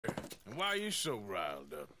Why are you so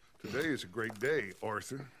riled up? Today is a great day,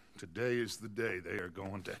 Arthur. Today is the day they are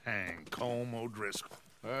going to hang Colm O'Driscoll.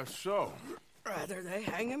 That's so. Rather they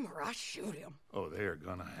hang him or I shoot him. Oh, they are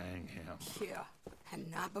gonna hang him. Yeah,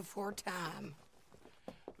 and not before time.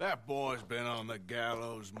 That boy's been on the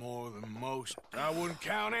gallows more than most. I wouldn't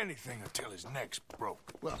count anything until his neck's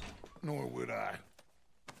broke. Well, nor would I.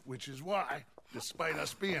 Which is why, despite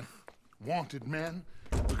us being wanted men,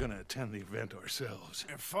 we're gonna attend the event ourselves.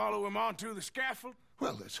 And follow him onto the scaffold?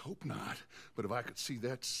 Well, let's hope not. But if I could see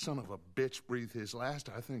that son of a bitch breathe his last,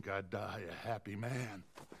 I think I'd die a happy man.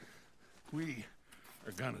 We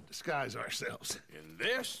are gonna disguise ourselves. In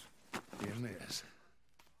this? In this.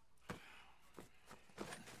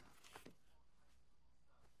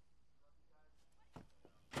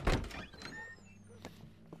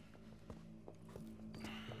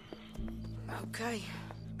 Okay.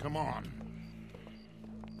 Come on.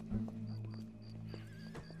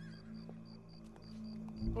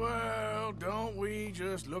 Well, don't we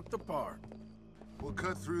just look the part? We'll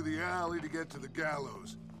cut through the alley to get to the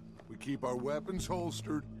gallows. We keep our weapons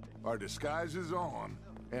holstered, our disguises on,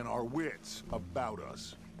 and our wits about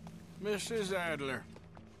us. Mrs. Adler,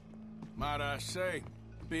 might I say,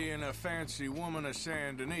 being a fancy woman of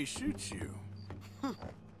Saint Denis suits you.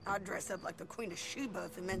 I'd dress up like the Queen of Sheba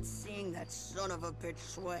if it meant seeing that son of a bitch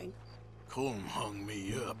swing. Colm hung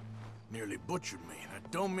me up, nearly butchered me. That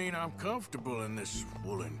don't mean I'm comfortable in this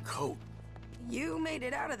woolen coat. You made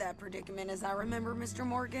it out of that predicament, as I remember, Mr.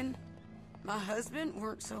 Morgan. My husband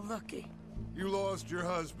weren't so lucky. You lost your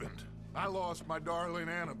husband. I lost my darling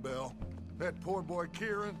Annabelle. That poor boy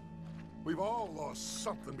Kieran. We've all lost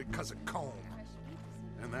something because of Colm.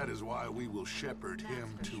 And that is why we will shepherd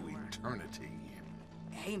him to eternity.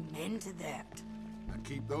 Amen to that. Now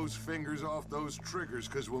keep those fingers off those triggers,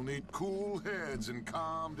 because we'll need cool heads and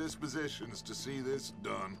calm dispositions to see this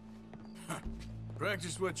done.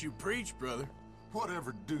 Practice what you preach, brother.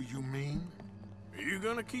 Whatever do you mean? Are you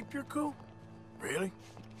gonna keep your cool? Really?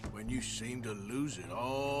 When you seem to lose it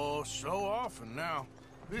all so often now.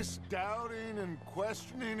 This doubting and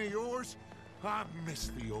questioning of yours, I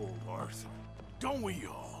miss the old Arthur. Don't we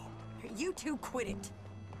all? You two quit it.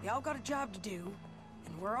 Y'all got a job to do,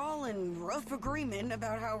 and we're all in rough agreement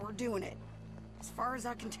about how we're doing it. As far as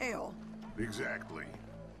I can tell. Exactly.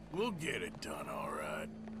 We'll get it done, all right.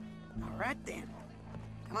 All right, then.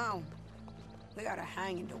 Come on. We got a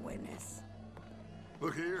hanging to witness.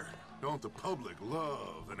 Look here, don't the public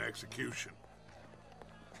love an execution?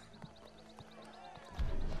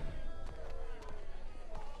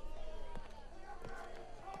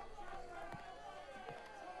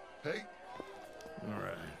 Hey. All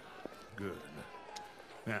right. Good.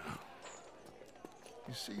 Now,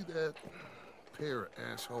 you see that pair of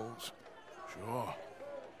assholes? Sure.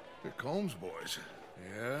 They're Colm's boys.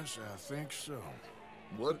 Yes, I think so.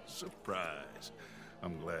 What a surprise.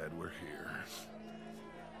 I'm glad we're here.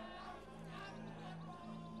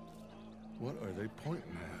 What are they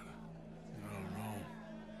pointing at? I don't know.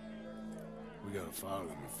 We gotta follow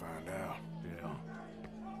them and find out. Yeah.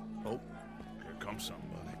 Oh, here comes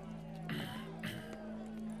somebody.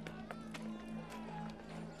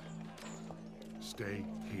 Stay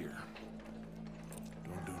here.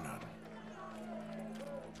 Don't do nothing.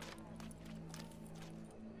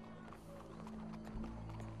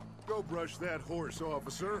 Go brush that horse,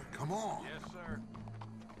 officer. Come on. Yes, sir.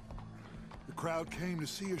 The crowd came to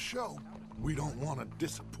see a show. We don't want to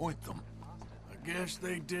disappoint them. I guess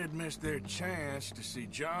they did miss their chance to see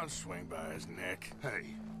John swing by his neck.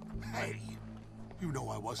 Hey, you know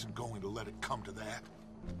I wasn't going to let it come to that.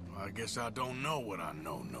 Well, I guess I don't know what I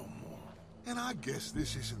know no more. And I guess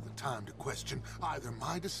this isn't the time to question either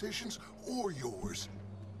my decisions or yours.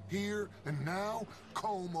 Here and now,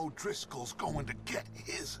 Colm O'Driscoll's going to get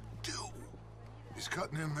his due. He's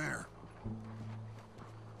cutting in there.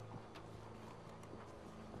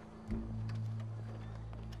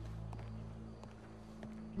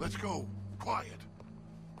 Let's go. Quiet.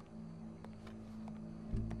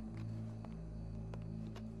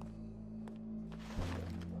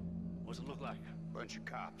 What's it look like? Bunch of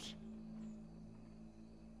cops.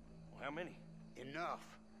 Well, how many? Enough.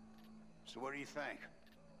 So what do you think?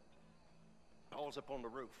 Paul's up on the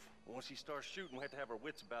roof. Once he starts shooting, we have to have our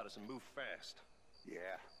wits about us and move fast.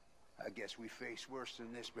 Yeah, I guess we faced worse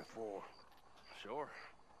than this before. Sure.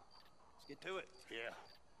 Let's get to it. Yeah.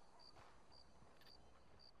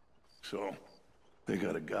 So, they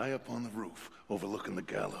got a guy up on the roof overlooking the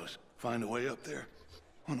gallows. Find a way up there,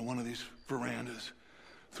 onto one of these verandas,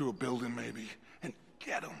 through a building maybe, and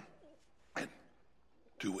get him. And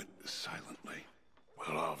do it silently.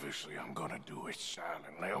 Well, obviously I'm gonna do it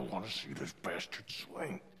silently. I want to see this bastard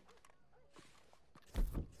swing.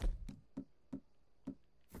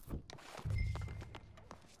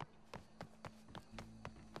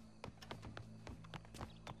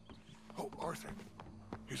 Arthur.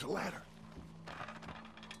 Here's a ladder.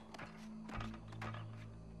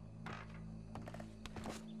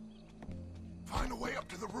 Find a way up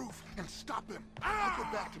to the roof and stop him. I'll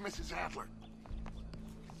get back to Mrs. Adler.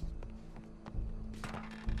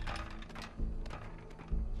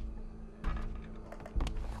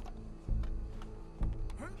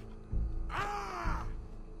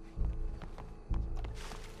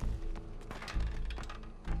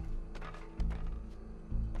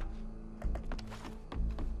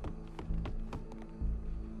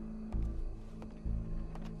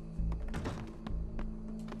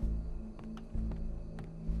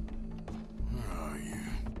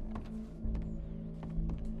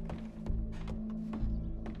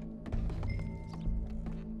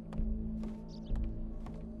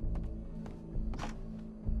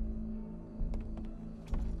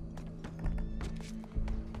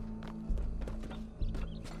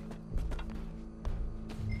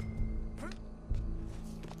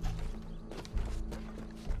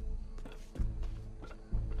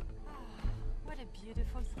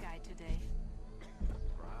 Beautiful sky today.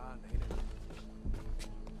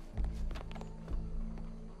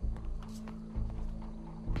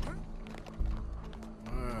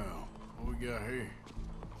 Well, what we got here?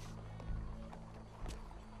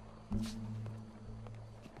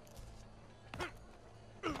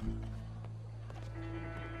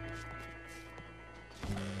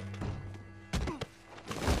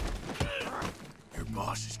 Your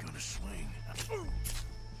boss is gonna swing.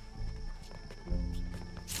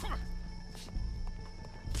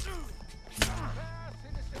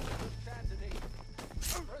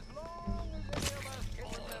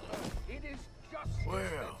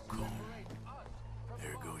 Well, Colm,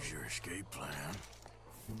 there goes your escape plan.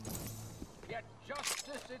 Yet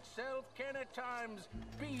justice itself can at times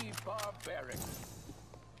be barbaric.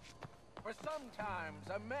 For sometimes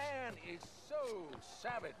a man is so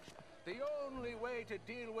savage, the only way to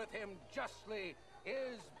deal with him justly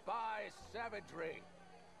is by savagery.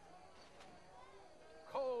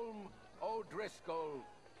 Colm O'Driscoll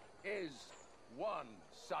is one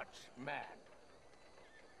such man.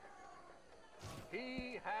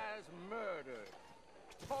 He has murdered,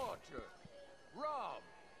 tortured, robbed,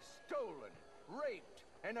 stolen, raped,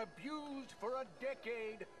 and abused for a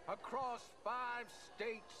decade across 5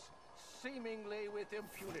 states, seemingly with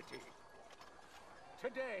impunity.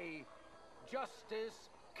 Today, justice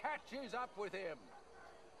catches up with him.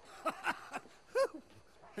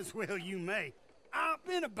 As well you may. I've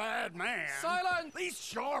been a bad man. Silence! These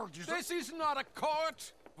charges are... This is not a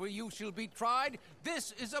court where you shall be tried.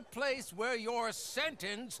 This is a place where your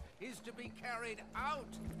sentence is to be carried out.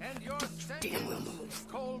 And your sentence,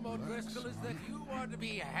 Colm O'Driscoll, is that you are to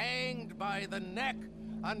be hanged by the neck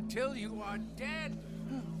until you are dead.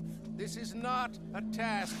 This is not a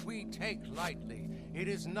task we take lightly. It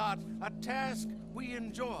is not a task we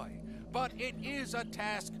enjoy. But it is a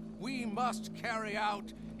task we must carry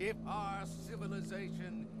out if our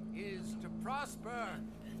civilization is to prosper.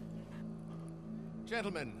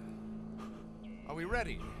 Gentlemen, are we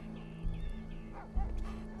ready?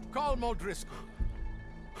 Colm O'Driscoll,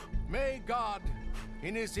 may God,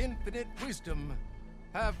 in his infinite wisdom,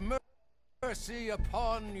 have mercy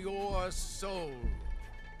upon your soul.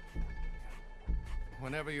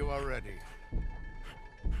 Whenever you are ready.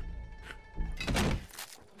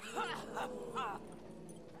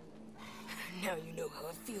 Now you know how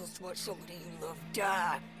it feels to watch somebody you love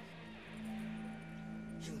die.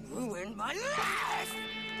 You ruined my life!